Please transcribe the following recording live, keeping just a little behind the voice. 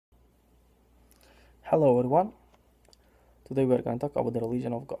Hello everyone. Today we are going to talk about the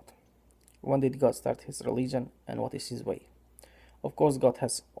religion of God. When did God start his religion and what is his way? Of course, God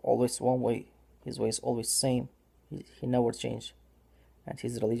has always one way. His way is always same. He never changed. And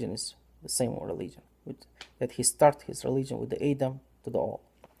his religion is the same religion. That he start his religion with the Adam to the all.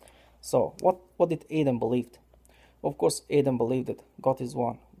 So what did Adam believe? Of course, Adam believed that God is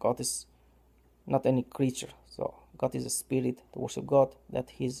one. God is not any creature. So God is a spirit. To worship God, that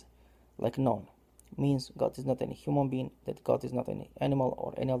he's like none. Means God is not any human being, that God is not any animal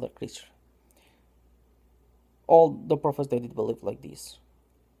or any other creature. All the prophets they did believe like this,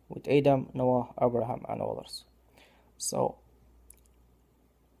 with Adam, Noah, Abraham, and others. So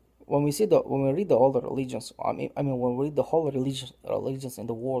when we read the older religions, when we read the whole religions in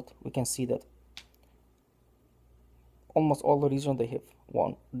the world, we can see that almost all the religions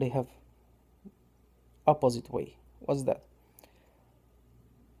they have opposite way. What's that?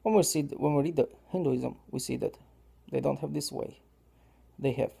 When we read the Hinduism, we see that they don't have this way.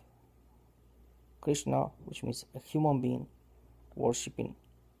 They have Krishna, which means a human being worshipping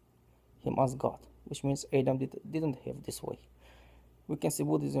him as God, which means Adam didn't have this way. We can see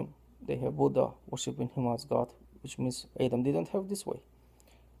Buddhism, they have Buddha worshipping him as God, which means Adam didn't have this way.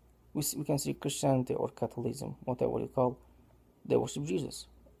 We can see Christianity or Catholicism, whatever you call, they worship Jesus.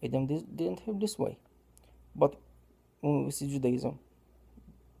 Adam didn't have this way. But when we see Judaism,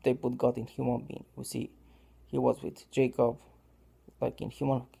 they put God in human being. We see he was with Jacob, like in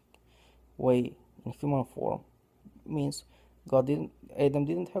human way, in human form. Means Adam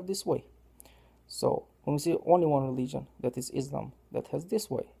didn't have this way. So when we see only one religion, that is Islam, that has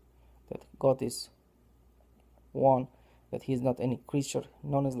this way, that God is one, that he is not any creature,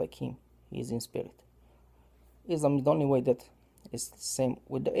 none is like him, he is in spirit. Islam is the only way that is the same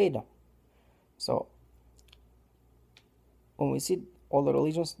with the Adam. So when we see all the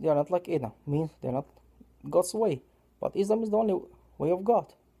religions, they are not like Adam, means they are not God's way. But Islam is the only way of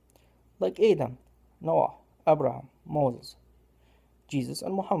God. Like Adam, Noah, Abraham, Moses, Jesus,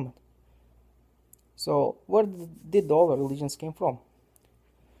 and Muhammad. So where did all the religions came from?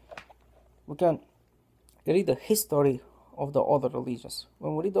 We can read the history of the other religions.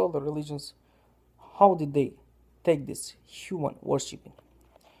 When we read all the religions, how did they take this human worshipping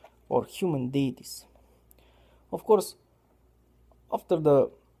or human deities? Of course, after the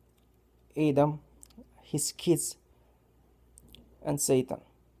Adam, his kids, and Satan.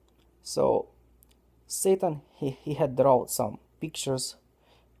 So Satan, he had drawn some pictures.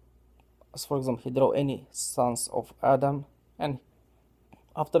 As for example, he drew any sons of Adam, and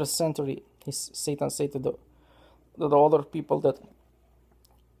after a century, Satan said to the other people that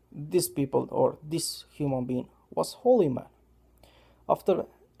this people or this human being was holy man. After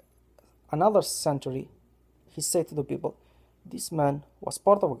another century, he said to the people, this man was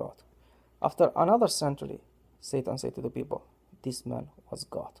part of God. After another century, Satan said to the people, this man was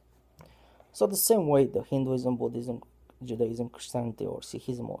God. So the same way the Hinduism, Buddhism, Judaism, Christianity, or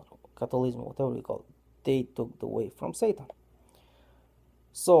Sikhism, or Catholicism, whatever we call it, they took the way from Satan.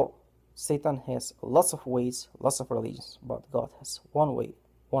 So Satan has lots of ways, lots of religions, but God has one way,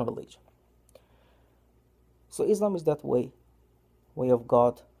 one religion. So Islam is that way of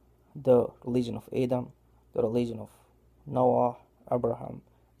God, the religion of Adam, the religion of Noah, Abraham,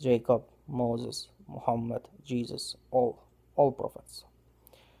 Jacob, Moses, Muhammad, Jesus, all prophets.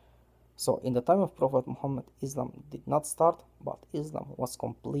 So in the time of Prophet Muhammad, Islam did not start, but Islam was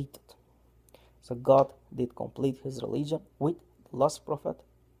completed. So God did complete his religion with the last prophet,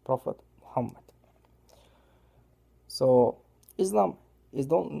 Prophet Muhammad. So Islam is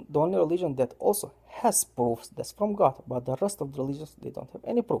the only religion that also has proofs that's from God, but the rest of the religions, they don't have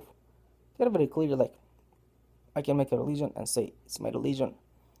any proof. They're very clear, like I can make a religion and say it's my religion.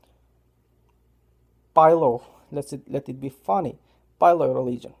 Pilo, let it be funny. Pilo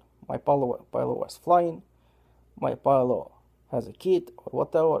religion. My Pilo was flying. My Pilo has a kid or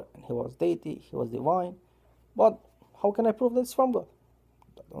whatever, and he was deity, he was divine. But how can I prove that it's from God?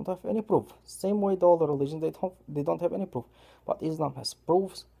 I don't have any proof. Same way the other religions, they don't have any proof. But Islam has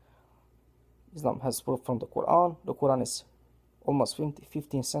proofs. Islam has proof from the Quran. The Quran is almost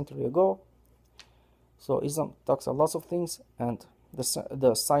 15th century ago. So Islam talks a lot of things, and the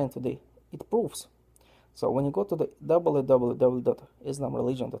science today, it proves. So when you go to the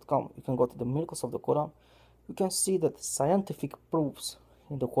www.islamreligion.com, you can go to the miracles of the Quran. You can see that scientific proofs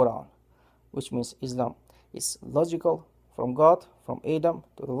in the Quran, which means Islam is logical from God, from Adam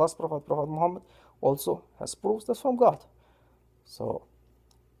to the last prophet, Prophet Muhammad, also has proofs that's from God. So,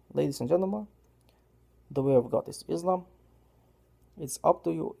 ladies and gentlemen, the way of God is Islam. It's up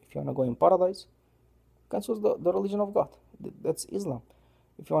to you. If you want to go in paradise, you can choose the religion of God. That's Islam.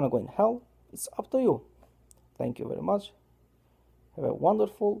 If you want to go in hell, It's up to you. Thank you very much. Have a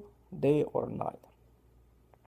wonderful day or night.